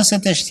që nëse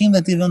të shtin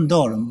dhe t'i vën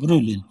dorën,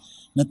 bryllin,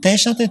 në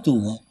teshat e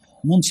tua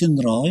mund të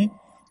qëndrojë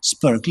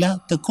spërkla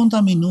të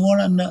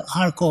kontaminuara në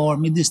harkor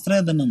midis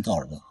 3 dhe 9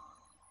 orëve.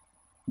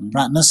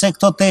 Pra, nëse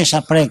këto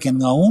tesha preken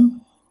nga unë,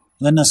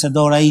 dhe nëse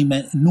dora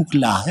ime nuk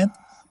lahet,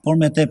 por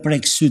me te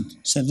prek syt,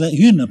 se dhe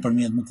hynë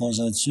nëpërmjet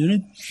mukozave të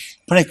syrit,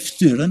 prek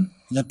fytyrën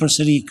dhe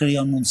përsëri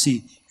krijon mundësi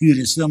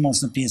hyrje,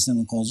 sidomos në pjesën e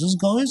mukozës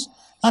gojës,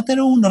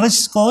 atëherë unë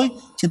rrezikoj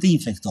që të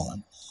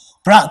infektohem.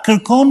 Pra,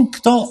 kërkon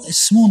këto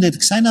smundje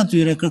të kësaj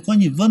natyre,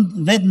 kërkon një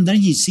vetë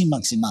ndërgjegjësi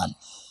maksimal.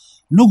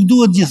 Nuk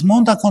duhet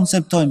gjithmonë ta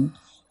konceptojmë,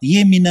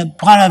 jemi në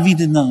para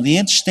vitit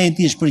 90,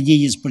 shteti është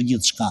përgjegjës për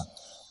gjithë shka.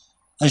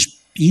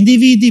 Është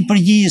individi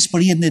përgjegjës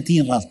për jetën e tij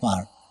në radh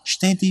parë.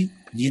 Shteti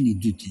vjen i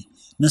dyti.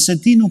 Nëse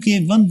ti nuk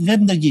je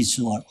vetë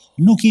ndërgjegjësuar,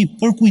 nuk je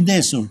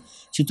përkujdesur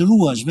që të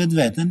ruash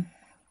vetveten,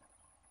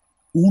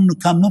 unë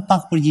kam më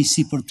pak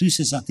përgjegjësi për ty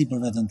se sa ti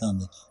për veten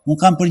tënde. Unë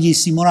kam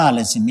përgjegjësi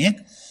morale si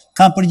mjek,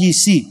 kam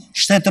përgjegjësi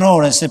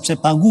shtetërore sepse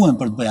paguhen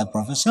për të bëj atë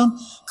profesion,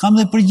 kam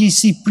dhe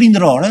përgjegjësi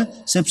prindërore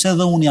sepse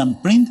edhe unë jam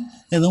prind,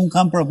 edhe unë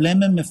kam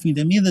probleme me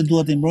fëmijët e mi dhe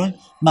duhet i mbroj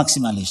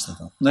maksimalisht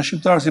ato. Ne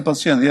shqiptarë si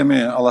pacient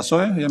jemi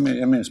allasoje,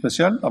 jemi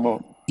special apo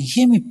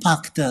jemi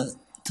pak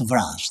të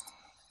vrasht.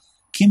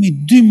 Kemi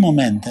 2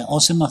 momente,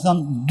 ose më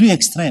thënë 2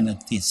 ekstreme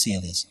të këtij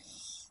sjelljes.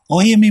 O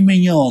jemi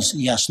mirënjohës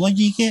jashtë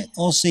logjike,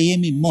 ose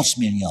jemi mos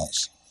mirënjohës.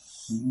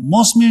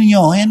 Mos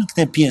mirënjohen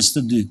këtë pjesë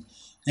të dytë.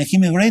 Ne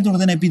kemi vërejtur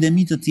dhe në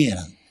epidemi të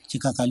tjera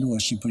që ka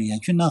kaluar Shqipëria.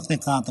 Kjo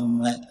 94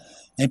 me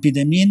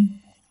epidemin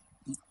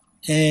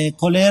e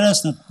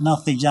kolerës, në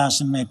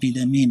 96 me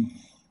epidemin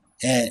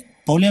e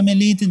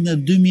poliomelitit, në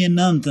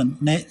 2009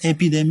 me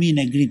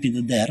epidemin e gripit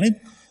të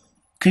derrit,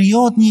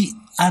 krijohet një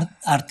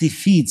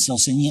artific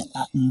ose një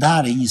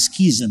ndarje, një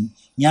skizën,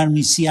 një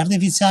armiqësi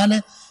artificiale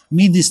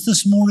midis të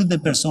smurit dhe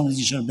personit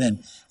që shërben.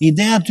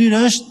 Ideja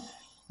atyre është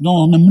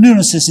në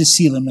mënyrën se si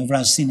sillen me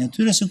vrasësinë e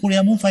tyre, se kur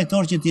jam unë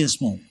fajtor që ti je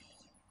smur.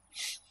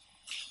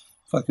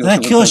 Dhe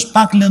kjo është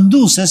pak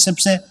lënduese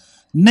sepse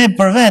ne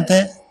për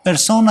vete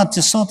personat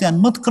që sot janë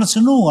më të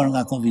kërcënuar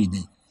nga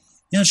Covidi,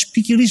 janë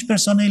pikërisht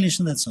personeli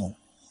shëndetësor,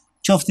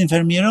 qoftë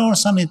infermieror,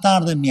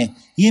 sanitar dhe mjek.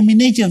 Jemi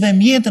ne që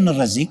vëmë jetën në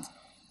rrezik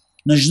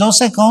në çdo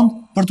sekond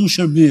për t'u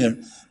shërbyer.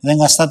 Dhe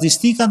nga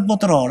statistikat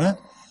botërore,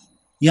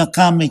 ja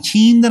ka me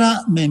qindra,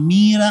 me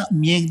mijëra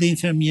mjek dhe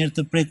infermier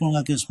të prekur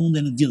nga kjo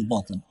smundje në gjithë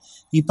botën.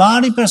 I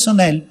pari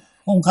personel,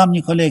 unë kam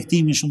një koleg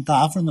timi shumë të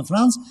afërt në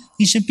Francë,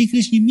 ishte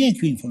pikërisht një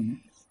mjek që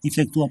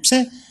infektua. Pse?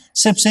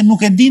 Sepse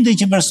nuk e dinte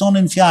që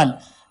personin fjalë,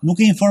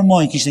 nuk e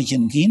informoi kishte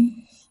qenë në Kinë,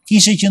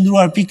 kishte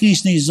qëndruar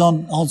pikërisht në një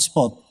zonë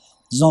hotspot,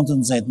 zonë të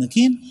nxehtë në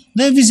Kinë,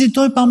 dhe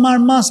vizitoi pa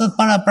marrë masat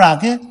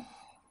paraprake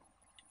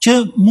që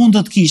mund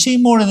të kishte,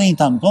 i mori dhe një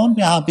tampon,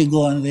 ja hapi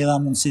gojen dhe i dha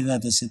mundësi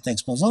vetes si të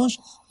ekspozohesh,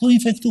 tu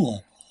infektua.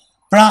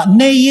 Pra,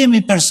 ne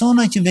jemi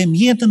persona që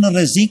vëmë jetën në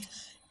rrezik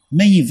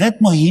me një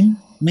vetë mohim,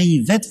 me një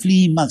vetë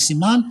flijim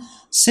maksimal,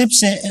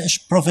 sepse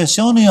është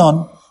profesioni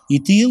jon i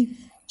tillë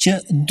që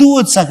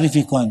duhet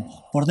sakrifikojmë,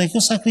 por dhe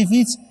kjo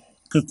sakrificë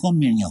kërkon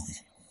mirënjohje.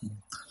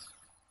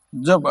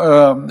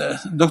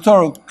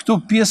 Doktor, këtu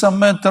pjesa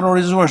më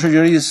terrorizuar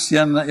shoqërisë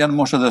janë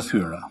moshat e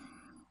thyra.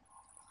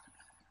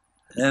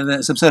 Edhe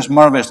sepse është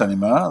marrë vesh tani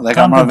më, dhe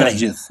kanë marrë vesh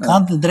gjithë.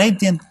 Kanë të drejtë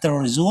të jenë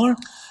terrorizuar,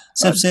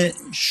 sepse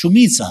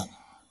shumica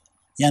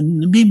janë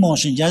në mbi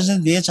moshën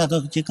 60 vjeç, ato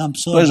që kanë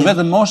pësuar. Po është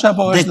vetëm mosha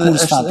apo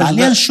është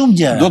janë shumë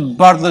gjëra. Do të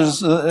bardhësh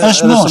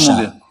është mosha,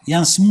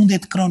 janë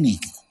smundjet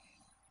kronike.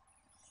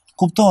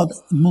 Kuptohet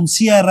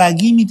mundësia e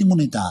reagimit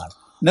imunitar.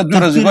 Ne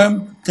duhet rrezikojmë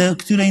të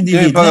këtyre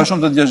individëve. Kemi pak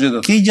shumë të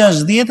 60. Ke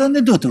 60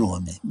 ne duhet të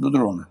ruhemi. Duhet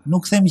të ruhemi.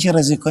 Nuk themi që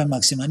rrezikojmë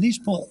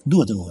maksimalisht, po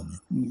duhet të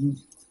ruhemi.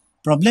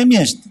 Problemi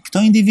është,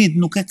 këto individ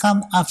nuk e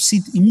kanë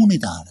aftësitë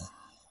imunitare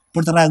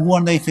për të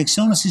reaguar ndaj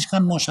infeksionit siç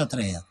kanë moshat e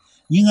reja.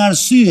 Një nga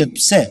arsyet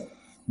pse,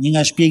 një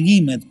nga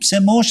shpjegimet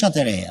pse moshat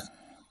e reja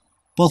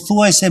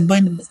pothuajse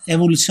bëjnë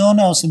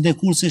evolucione ose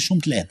dekurse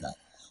shumë të lehta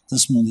të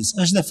smundjes,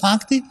 është dhe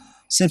fakti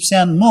sepse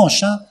janë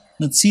mosha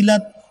në të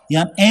cilat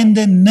janë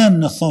ende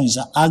në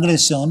thonjza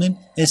agresionin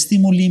e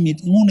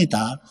stimulimit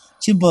imunitar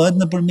që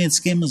bëhet nëpërmjet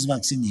skemës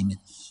vaksinimit.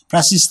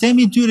 Pra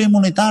sistemi i tyre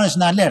imunitar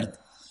është në alert.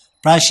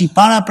 Pra është i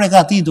para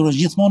përgatitur,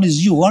 është gjithmonë i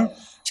zgjuar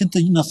që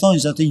në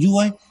thonjza të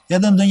gjuaj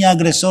edhe ndonjë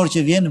agresor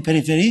që vjen në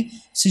periferi,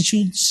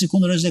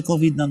 sikundër është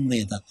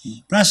Covid-19.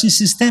 Pra është një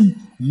sistem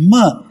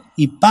më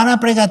i para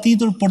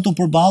përgatitur për të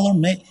përballur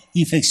me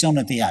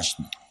infeksionet e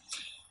jashtme.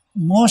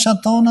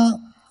 Moshat tona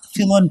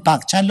fillojnë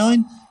pak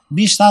çalojnë,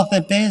 mbi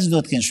 75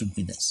 duhet të kenë shumë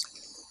kujdes.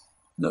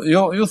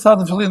 Ju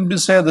thatë në fillim të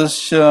bisedës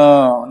që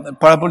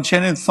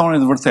parapëlqeni të thoni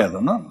të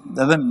vërtetën, no?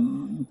 Edhe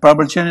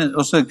parapëlqeni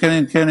ose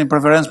keni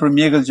preferencë për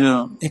mjekët që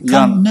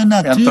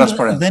janë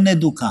transparent. Dhe në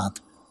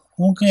edukat.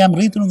 Unë jam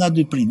rritur nga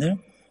 2 prindër,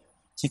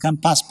 që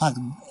kanë pas pak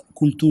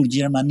kulturë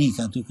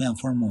gjermanike aty ku janë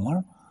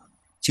formuar,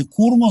 që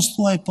kur mos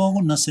thuaj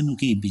pogu nëse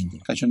nuk e i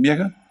bindur. Ka qenë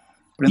mjekë?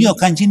 Jo,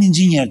 kanë qenë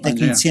inxhinier,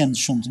 teknicien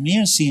shumë të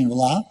mirë, si në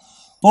vëlla,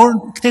 por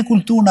këte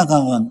kulturë na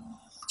kanë dhënë,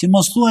 që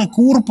mos thuaj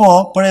kur po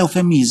për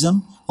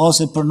eufemizëm,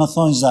 ose për në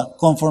thonjza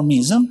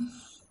konformizëm,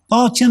 po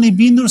që në i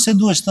bindur se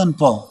duhesh thënë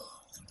po.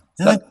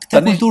 Edhe këte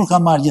kulturë ka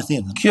marrë gjithë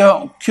jetën.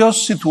 Kjo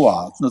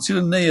situatë në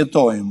cilën ne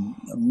jetojmë,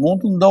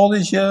 mund të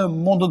ndodhi që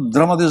mund të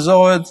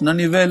dramatizohet në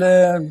nivele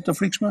të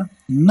frikshme?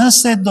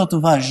 Nëse do të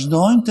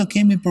vazhdojmë të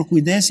kemi për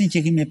kujdesin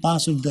që kemi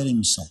pasur deri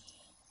më sot.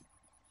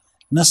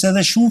 Nëse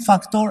edhe shumë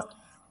faktor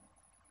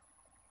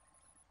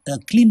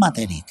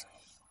klimaterik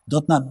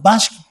do të na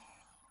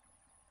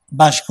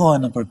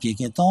bashkohen në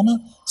përpjekjet tona,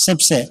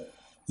 sepse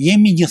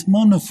jemi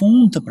gjithmonë në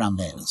fund të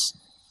pranverës.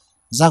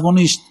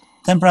 Zakonisht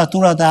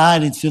temperaturat e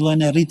ajrit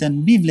fillojnë e rriten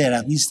mbi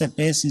vlerat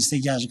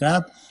 25-26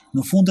 gradë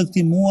në fund të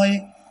këtij muaji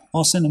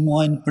ose në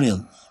muajin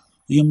prill.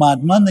 Ju ma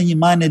atë mëndë një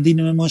majnë e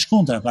dini me më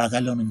shkuntra, para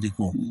kalonim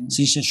dikur,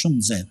 si ishte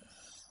shumë nxehtë.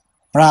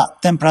 Pra,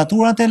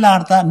 temperaturat e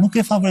larta nuk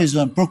e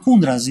favorizojnë,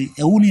 përkundrazi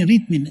e ulin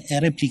ritmin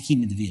e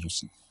replikimit të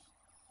virusit.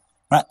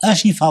 Pra,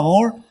 është një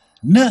favor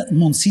në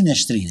mundësinë e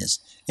shtrirjes.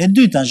 E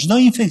dyta, çdo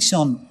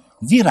infekcion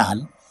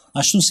viral,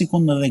 ashtu si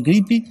kur dhe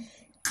gripi,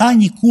 ka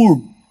një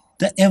kurbë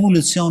të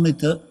evolucionit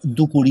të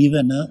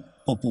dukurive në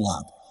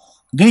popullat.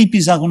 Gripi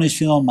zakonisht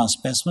fillon mas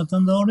 15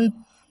 nëntorit,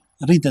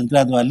 rritet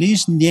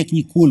gradualisht, ndjek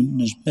një kulm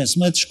në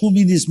 15, shku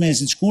midis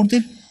mesit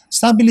shkurtit,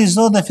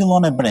 stabilizohet dhe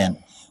fillon e bren.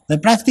 Dhe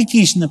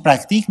praktikisht në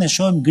praktik ne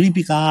shohim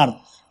gripi ka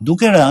ardhur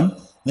duke rënë,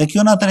 dhe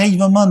kjo na tërheq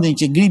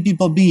vëmendjen që gripi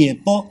po bie,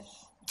 po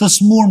të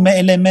smur me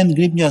element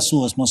grip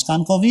ngjasues, mos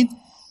kanë Covid,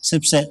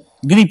 sepse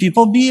gripi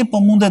po bie, po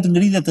mundet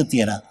ngritet të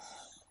tjera.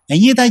 E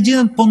njëjta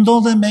gjë po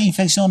ndodhe me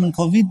infeksionin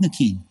Covid në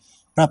Kinë.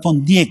 Pra po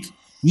ndjek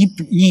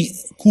një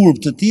kurb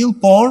të tillë,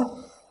 por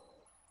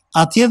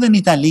atje dhe në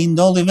Itali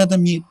ndodhi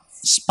vetëm një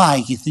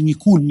spike, një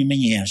kulmi me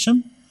njëhershëm,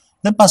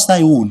 dhe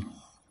pastaj ul.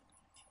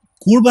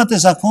 Kurbat e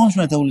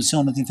zakonshme të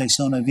evolucionit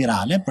infekcione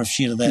virale,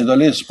 përfshirë dhe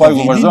Itali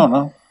spike-u vazhdon,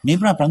 a? Mi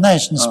pra, prandaj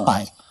është në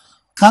spike.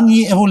 Kanë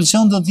një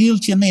evolucion të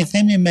tillë që ne i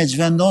themi me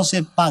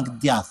zhvendosje pak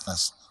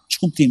djathtas.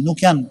 Ç'kuptim,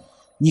 nuk janë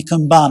një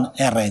këmban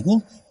e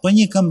rregull, po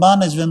një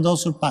këmban e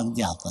zhvendosur pak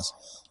djathtas.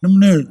 Në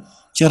mënyrë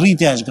që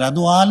rritja është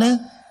graduale,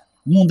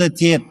 mundet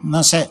tjetë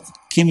nëse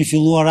kemi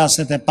filluar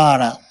rastet e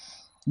para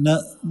në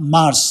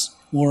mars,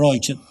 uroj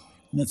që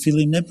në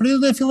fillim në prill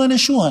dhe fillojnë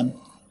e shuhen.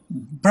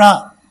 Pra,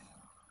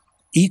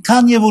 i ka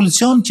një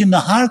evolucion që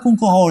në harkun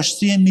kohor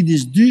shtrihen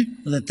midis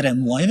 2 dhe 3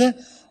 muajve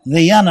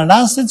dhe janë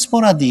rastet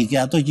sporadike,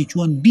 ato që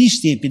quhen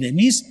bishti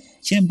epidemis,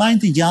 që e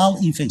mbajnë të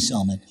gjallë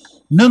infeksionet.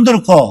 Në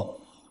ndërkohë,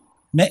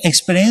 me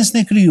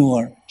eksperiencën e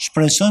krijuar,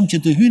 shpresojmë që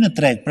të hyjnë në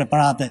treg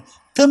preparate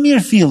të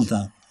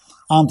mirëfillta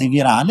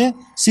antivirale,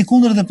 si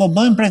kundër dhe po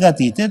bëjmë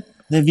përgatitet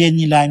dhe vjen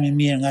një lajm i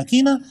mirë nga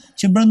Kina,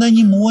 që brenda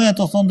një muaji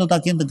ato thonë do ta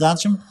kenë të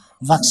gatshëm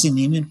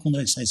vaksinimin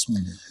kundër kësaj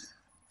sëmundje.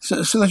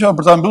 Si të qohë,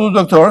 për ta mbyllur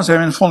doktor, se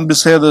jemi në fund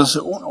bisedës,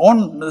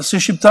 unë si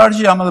shqiptar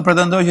që jam edhe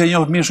pretendoj që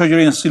njoh mirë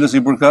shoqërinë cilës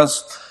i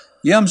përkas,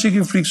 jam çik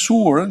i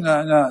friksuar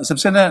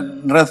sepse ne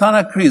në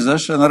rrethana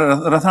krizash, në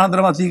rrethana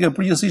dramatike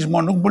përgjithsisht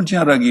nuk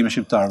pëlqen reagimi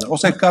shqiptarëve,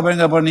 ose kapen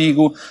nga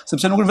paniku,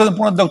 sepse nuk është vetëm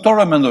puna e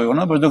doktorëve mendoj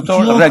unë, por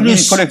reagimi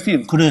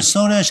kolektiv.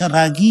 Kryesore është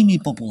reagimi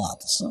i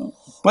popullatës.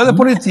 Po edhe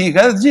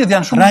politika, edhe të gjithë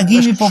janë shumë.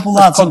 Reagimi i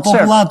popullatës,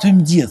 popullat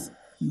hym gjithë.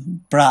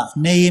 Pra,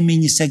 ne jemi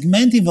një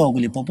segment i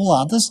vogël i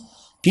popullatës,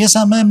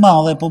 pjesa më e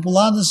madhe e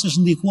popullatës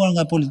është ndikuar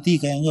nga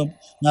politika,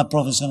 nga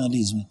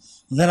profesionalizmi,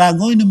 dhe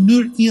reagojnë në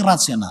mënyrë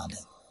irracionale.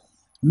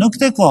 Në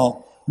këtë kohë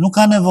nuk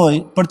ka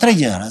nevojë për 3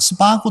 gjëra: së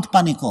paku të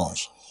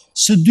panikosh,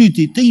 së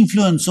dyti të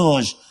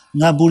influencohesh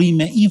nga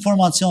burime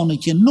informacione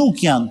që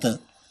nuk janë të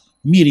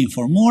mirë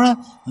informuara,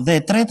 dhe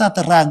e treta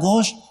të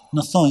reagosh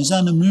në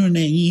thonjza në mënyrën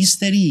e një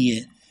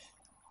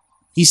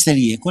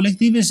histerie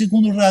kolektive, si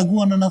kundër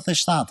reaguan në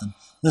 97-ën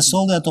dhe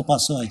solli ato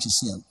pasoja që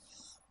sjell.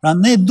 Pra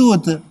ne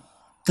duhet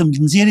të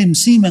nxjerrim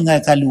mësime nga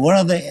e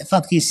kaluara, dhe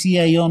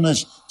fatkeqësia jonë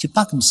është që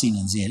pak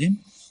mësime nxjerrim,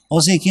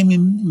 ose kemi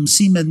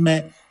mësimet me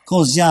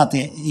kohë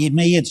zgjatje,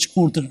 me jetë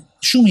shkurtër,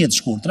 shumë jetë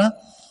shkurtra,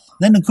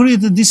 dhe në krye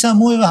të disa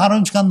muajve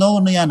harrojmë çka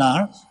ndodhur në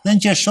janar, dhe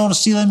në qershor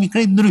sillemi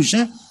krejt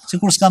ndryshe,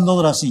 sikur s'ka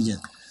ndodhur asnjë gjë.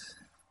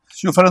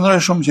 Ju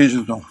falenderoj shumë që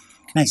ishit këtu.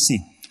 Kënaqësi.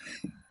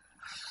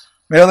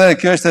 Edhe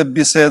kjo është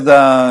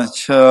biseda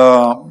që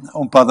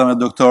unë pata me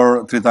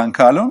doktor Tritan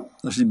Kalo,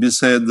 është një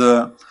bisedë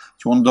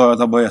që unë doja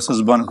ta bëja se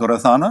s'bën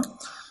korrethana,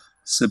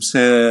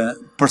 sepse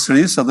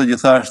përsëris ato që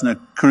thash në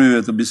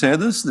krye të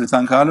bisedës,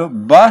 Tritan Kalo,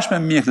 bashkë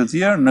me mjekët të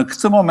tjerë, në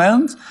këtë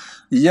moment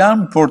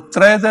janë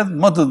portretet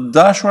më të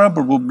dashura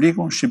për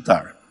publikun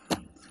shqiptar.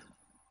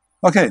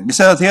 Okej,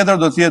 biseda tjetër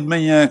do të jetë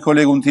me një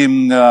kolegun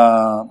tim nga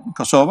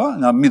Kosova,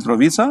 nga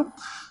Mitrovica.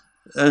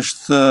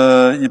 Është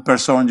një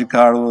person që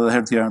ka ardhur edhe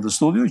herë tjera në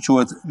studio,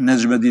 quhet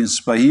Nezhmedin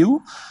Spahiu,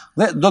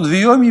 dhe do të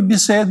vijojmë një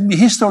bisedë mbi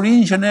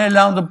historinë që ne e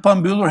lamë të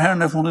pambyllur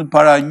herën e fundit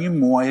para 1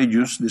 muaji e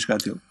gjysmë, diçka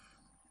tillë.